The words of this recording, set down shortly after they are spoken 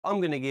I'm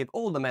going to give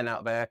all the men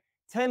out there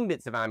 10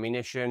 bits of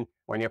ammunition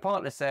when your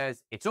partner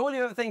says, it's all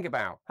you ever think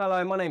about.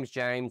 Hello, my name is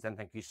James, and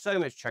thank you so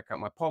much for checking out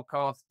my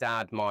podcast,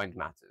 Dad Mind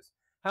Matters,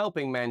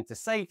 helping men to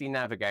safely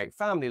navigate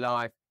family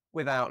life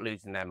without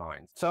losing their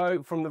minds.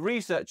 So from the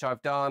research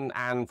I've done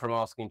and from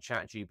asking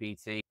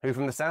ChatGPT, who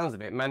from the sounds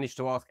of it managed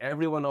to ask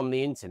everyone on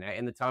the internet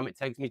in the time it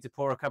takes me to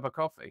pour a cup of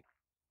coffee.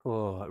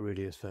 Oh, that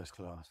really is first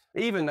class.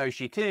 Even though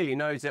she clearly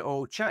knows it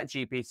all,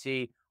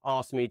 ChatGPT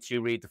asked me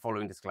to read the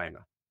following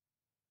disclaimer.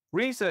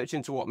 Research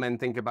into what men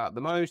think about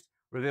the most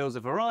reveals a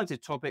variety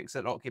of topics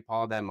that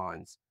occupy their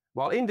minds.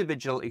 While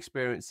individual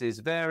experiences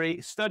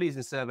vary, studies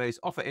and surveys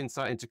offer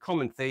insight into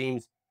common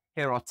themes.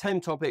 Here are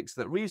 10 topics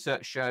that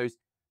research shows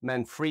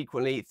men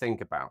frequently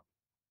think about.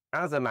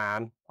 As a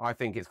man, I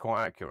think it's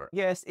quite accurate.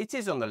 Yes, it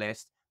is on the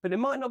list, but it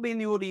might not be in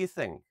the order you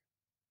think.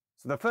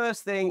 So the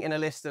first thing in a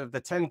list of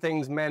the 10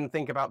 things men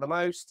think about the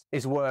most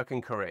is work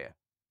and career.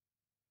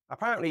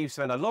 Apparently, you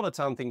spend a lot of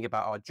time thinking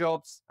about our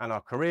jobs and our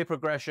career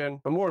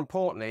progression, but more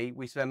importantly,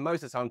 we spend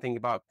most of the time thinking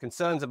about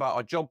concerns about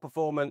our job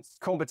performance,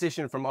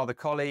 competition from other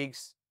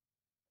colleagues,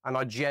 and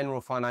our general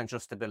financial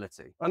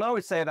stability. And I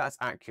would say that's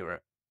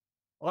accurate.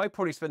 I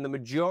probably spend the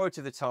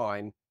majority of the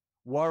time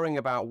worrying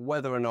about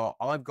whether or not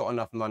I've got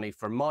enough money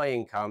from my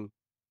income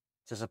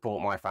to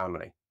support my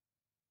family.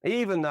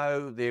 Even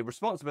though the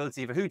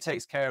responsibility for who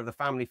takes care of the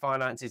family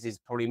finances is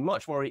probably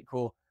much more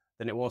equal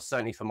than it was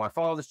certainly for my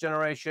father's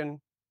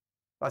generation.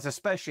 That's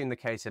especially in the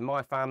case in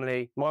my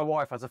family. My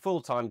wife has a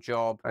full-time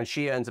job and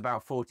she earns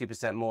about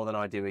 40% more than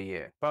I do a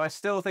year. But I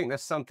still think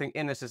there's something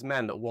in us as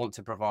men that want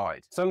to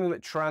provide, something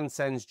that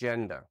transcends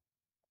gender.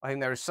 I think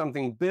there is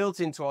something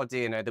built into our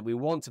DNA that we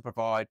want to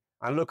provide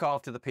and look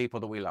after the people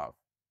that we love.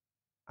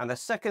 And the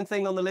second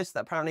thing on the list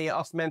that apparently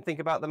us men think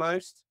about the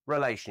most,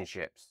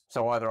 relationships.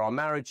 So either our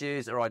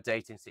marriages or our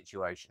dating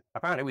situation.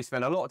 Apparently we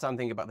spend a lot of time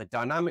thinking about the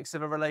dynamics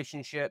of a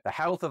relationship, the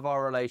health of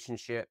our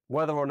relationship,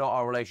 whether or not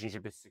our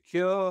relationship is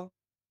secure,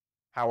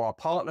 how our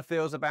partner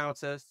feels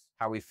about us,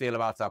 how we feel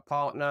about our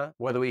partner,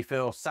 whether we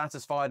feel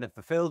satisfied and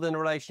fulfilled in a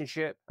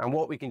relationship, and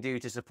what we can do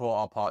to support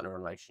our partner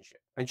relationship.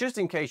 And just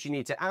in case you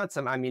need to add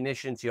some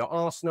ammunition to your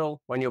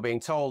arsenal when you're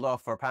being told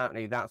off for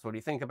apparently that's what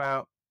you think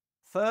about,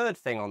 third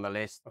thing on the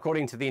list,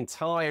 according to the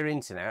entire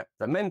internet,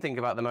 that men think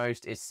about the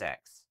most is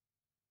sex.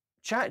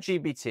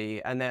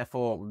 ChatGPT, and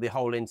therefore the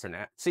whole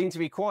internet, seem to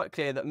be quite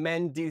clear that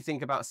men do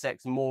think about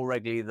sex more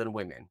regularly than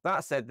women.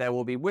 That said, there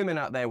will be women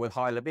out there with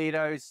high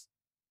libidos,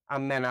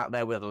 and men out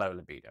there with low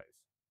libidos.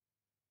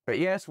 But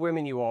yes,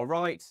 women, you are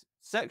right.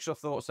 Sexual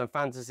thoughts and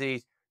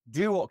fantasies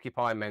do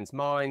occupy men's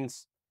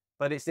minds,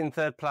 but it's in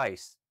third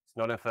place. It's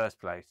not in first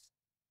place.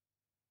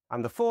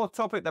 And the fourth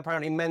topic that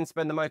apparently men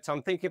spend the most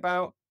time thinking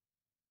about,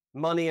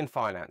 money and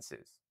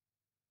finances.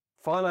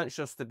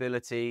 Financial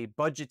stability,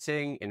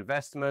 budgeting,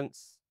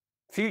 investments,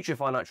 future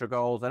financial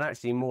goals, and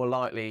actually more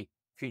likely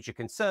future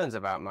concerns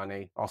about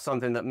money are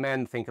something that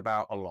men think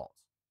about a lot.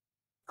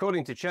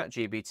 According to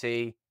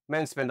ChatGPT,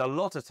 men spend a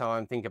lot of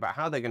time thinking about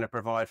how they're going to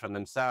provide for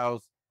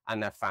themselves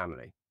and their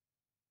family.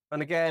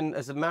 And again,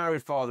 as a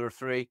married father of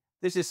 3,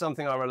 this is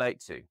something I relate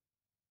to.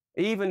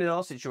 Even in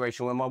our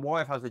situation where my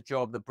wife has a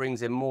job that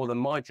brings in more than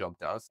my job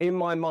does, in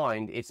my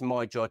mind, it's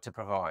my job to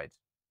provide.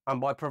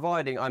 And by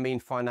providing, I mean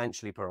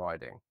financially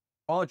providing.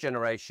 Our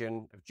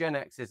generation of Gen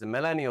X's and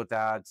millennial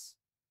dads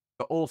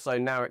are also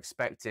now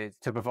expected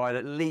to provide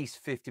at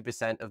least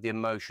 50% of the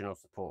emotional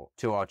support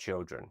to our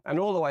children. And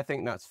although I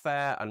think that's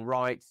fair and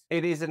right,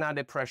 it is an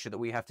added pressure that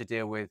we have to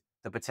deal with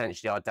that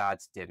potentially our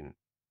dads didn't.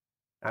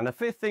 And the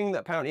fifth thing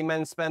that apparently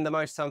men spend the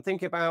most time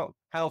thinking about,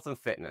 health and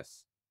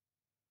fitness.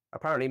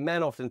 Apparently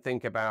men often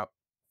think about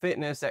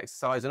fitness,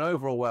 exercise, and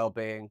overall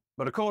well-being.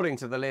 But according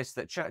to the list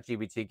that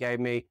ChatGPT gave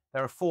me,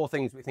 there are 4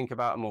 things we think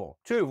about more,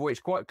 2 of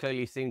which quite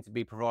clearly seem to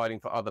be providing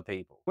for other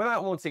people.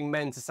 Without wanting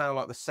men to sound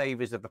like the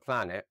saviors of the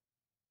planet,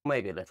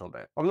 maybe a little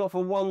bit, I'm not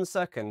for 1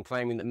 second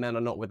claiming that men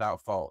are not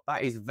without fault.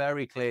 That is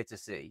very clear to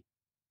see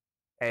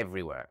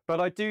everywhere.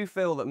 But I do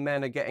feel that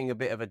men are getting a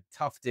bit of a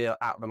tough deal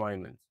at the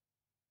moment.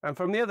 And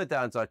from the other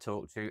dads I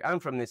talk to, and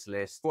from this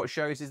list, what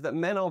shows is that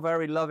men are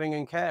very loving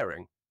and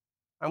caring.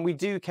 And we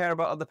do care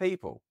about other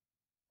people.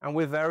 And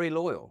we're very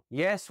loyal.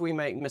 Yes, we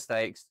make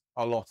mistakes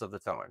a lot of the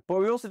time, but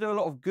we also do a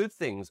lot of good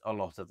things a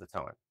lot of the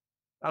time.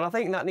 And I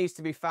think that needs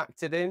to be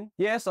factored in.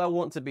 Yes, I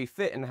want to be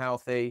fit and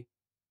healthy,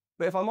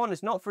 but if I'm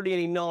honest, not for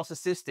any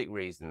narcissistic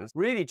reasons,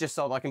 really just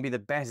so that I can be the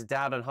best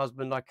dad and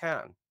husband I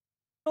can.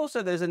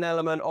 Also, there's an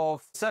element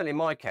of, certainly in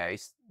my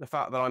case, the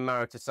fact that I'm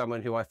married to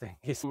someone who I think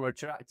is more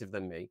attractive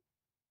than me.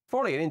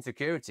 Probably an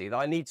insecurity that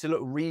I need to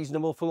look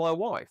reasonable for my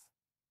wife.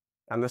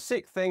 And the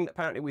 6th thing that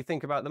apparently we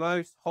think about the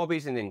most,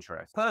 hobbies and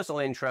interests. Personal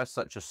interests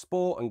such as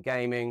sport and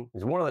gaming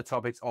is one of the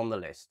topics on the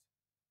list.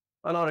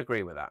 And I'd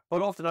agree with that.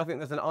 But often I think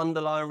there's an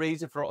underlying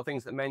reason for a lot of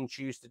things that men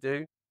choose to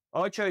do.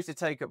 I chose to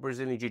take up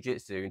Brazilian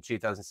Jiu-Jitsu in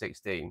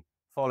 2016,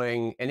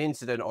 following an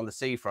incident on the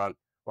seafront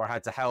where I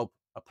had to help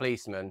a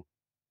policeman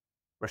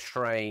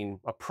restrain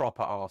a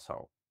proper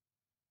arsehole.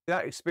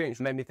 That experience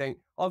made me think,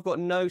 I've got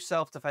no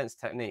self-defense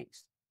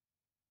techniques.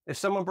 If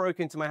someone broke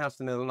into my house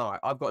in the middle of the night,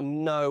 I've got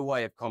no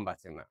way of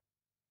combating that.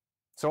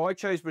 So I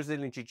chose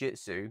Brazilian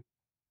Jiu-Jitsu,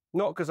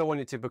 not because I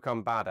wanted to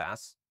become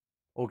badass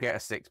or get a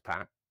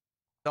six-pack.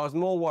 I was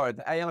more worried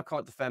that A, I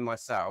can't defend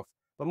myself,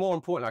 but more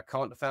importantly, I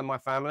can't defend my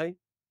family.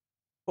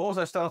 But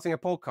also starting a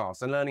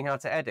podcast and learning how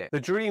to edit. The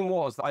dream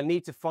was that I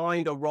need to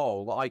find a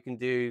role that I can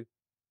do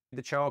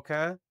the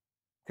childcare,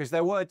 because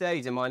there were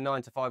days in my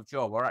 9-to-5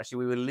 job where actually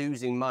we were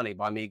losing money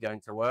by me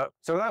going to work.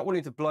 So without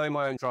wanting to blow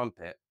my own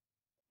trumpet,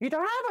 you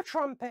don't have a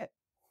trumpet.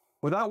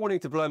 Without wanting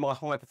to blow my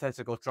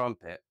hypothetical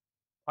trumpet,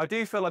 I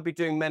do feel I'd be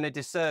doing men a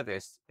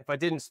disservice if I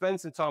didn't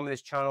spend some time on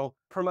this channel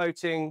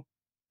promoting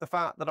the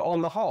fact that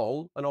on the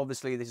whole, and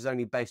obviously this is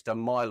only based on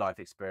my life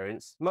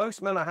experience,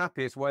 most men are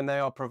happiest when they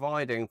are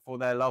providing for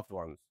their loved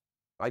ones.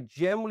 I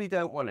generally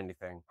don't want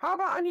anything. How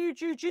about a new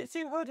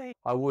jiu-jitsu hoodie?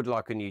 I would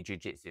like a new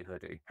jiu-jitsu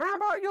hoodie. How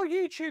about your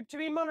YouTube to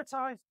be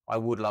monetized? I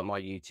would like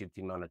my YouTube to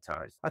be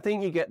monetized. I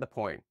think you get the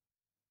point.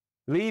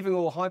 Leaving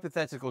all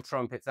hypothetical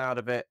trumpets out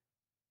of it,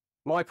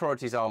 my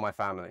priorities are my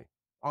family.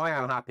 I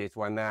am happiest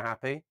when they're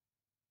happy.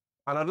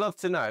 And I'd love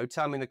to know,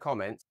 tell me in the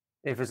comments,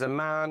 if as a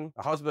man,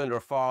 a husband or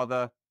a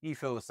father, you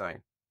feel the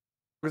same.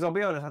 Because I'll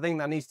be honest, I think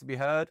that needs to be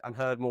heard and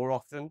heard more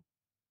often.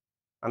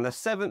 And the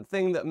seventh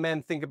thing that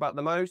men think about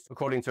the most,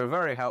 according to a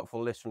very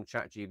helpful list from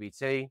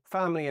ChatGPT,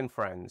 family and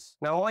friends.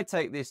 Now, I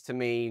take this to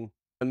mean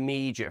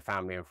immediate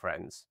family and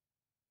friends.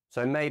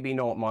 So maybe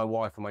not my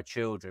wife or my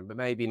children, but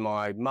maybe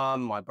my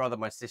mum, my brother,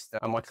 my sister,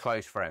 and my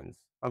close friends.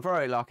 I'm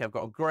very lucky. I've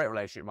got a great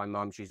relationship with my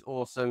mum. She's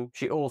awesome.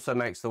 She also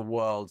makes the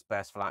world's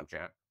best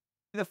flapjack.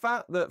 The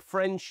fact that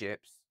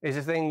friendships is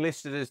a thing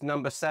listed as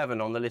number 7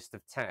 on the list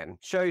of 10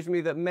 shows me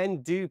that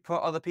men do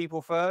put other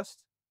people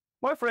first.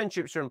 My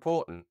friendships are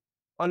important.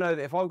 I know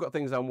that if I've got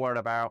things I'm worried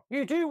about,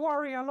 you do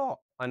worry a lot.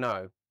 I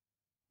know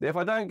that if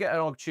I don't get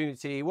an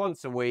opportunity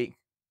once a week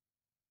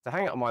to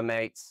hang out with my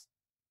mates,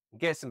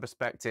 get some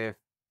perspective,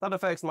 that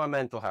affects my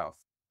mental health.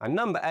 And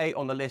number 8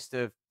 on the list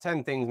of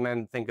 10 things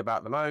men think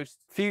about the most,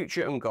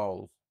 future and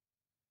goals.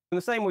 In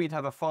the same way you'd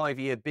have a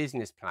 5-year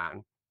business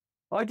plan,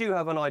 I do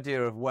have an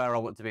idea of where I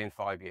want to be in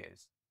 5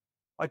 years.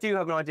 I do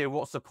have an idea of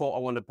what support I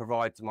want to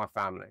provide to my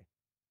family.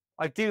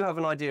 I do have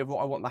an idea of what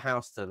I want the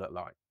house to look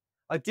like.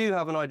 I do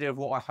have an idea of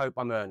what I hope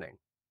I'm earning.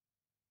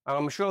 And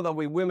I'm sure there'll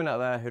be women out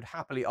there who'd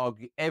happily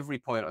argue every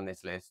point on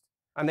this list.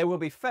 And there will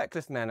be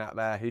feckless men out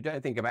there who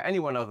don't think about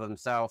anyone other than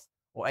themselves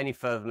or any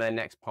further than their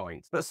next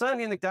point. But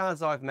certainly in the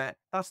dads I've met,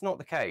 that's not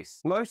the case.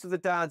 Most of the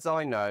dads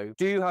I know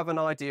do have an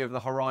idea of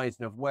the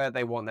horizon of where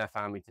they want their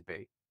family to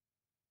be,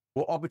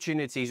 what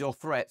opportunities or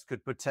threats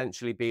could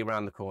potentially be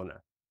around the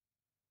corner.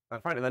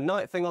 And frankly, the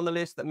ninth thing on the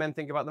list that men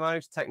think about the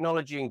most,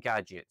 technology and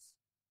gadgets.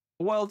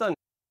 Well done.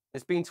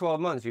 It's been 12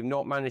 months. You've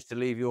not managed to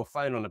leave your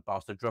phone on the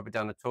bus or drop it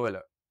down the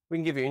toilet. We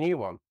can give you a new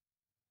one.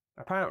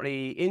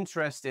 Apparently,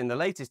 interest in the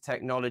latest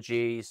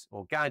technologies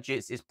or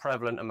gadgets is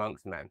prevalent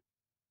amongst men.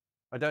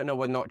 I don't know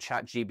whether or not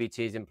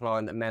ChatGPT is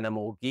implying that men are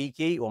more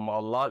geeky or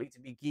more likely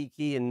to be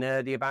geeky and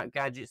nerdy about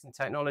gadgets and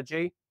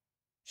technology.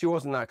 She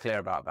wasn't that clear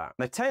about that.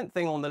 The 10th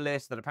thing on the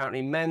list that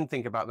apparently men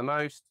think about the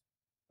most,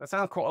 that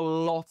sounds quite a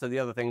lot of the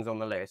other things on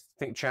the list.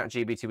 I think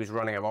ChatGPT was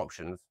running out of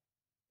options.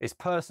 Is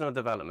personal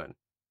development.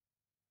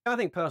 I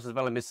think personal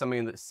development is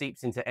something that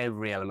seeps into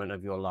every element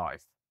of your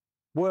life.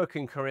 Work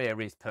and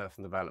career is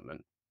personal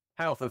development.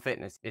 Health and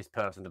fitness is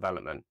personal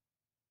development.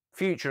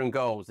 Future and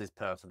goals is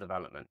personal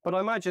development. But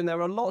I imagine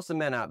there are lots of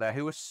men out there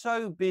who are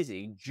so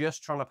busy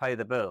just trying to pay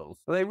the bills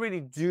that they really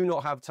do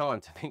not have time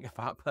to think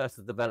about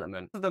personal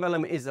development. Personal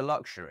development is a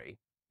luxury.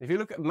 If you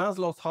look at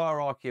Maslow's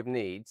hierarchy of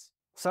needs,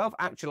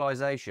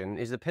 self-actualization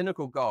is the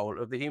pinnacle goal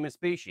of the human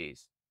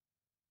species.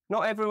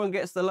 Not everyone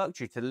gets the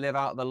luxury to live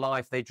out the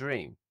life they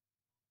dream.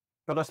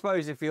 But I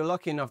suppose if you're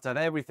lucky enough to have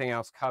everything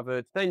else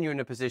covered, then you're in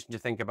a position to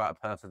think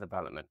about personal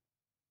development.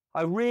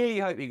 I really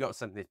hope you got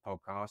something from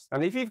this podcast.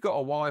 And if you've got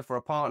a wife or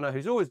a partner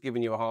who's always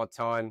giving you a hard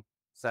time,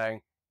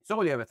 saying it's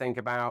all you ever think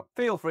about,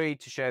 feel free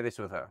to share this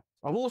with her.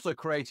 I've also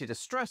created a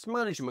stress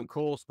management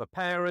course for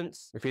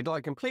parents. If you'd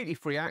like completely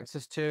free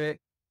access to it,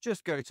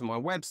 just go to my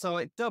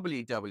website,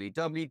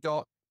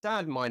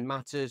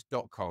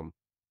 www.dadmindmatters.com.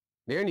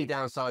 The only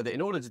downside that in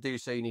order to do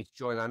so, you need to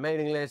join our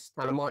mailing list,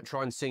 and I might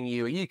try and sing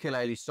you a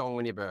ukulele song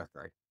on your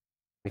birthday.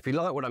 If you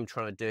like what I'm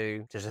trying to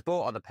do to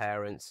support other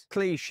parents,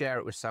 please share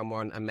it with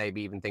someone and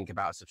maybe even think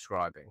about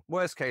subscribing.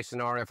 Worst case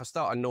scenario, if I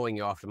start annoying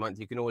you after a month,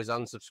 you can always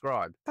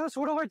unsubscribe. That's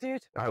what I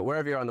did. I hope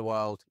wherever you're in the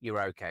world,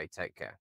 you're okay. Take care.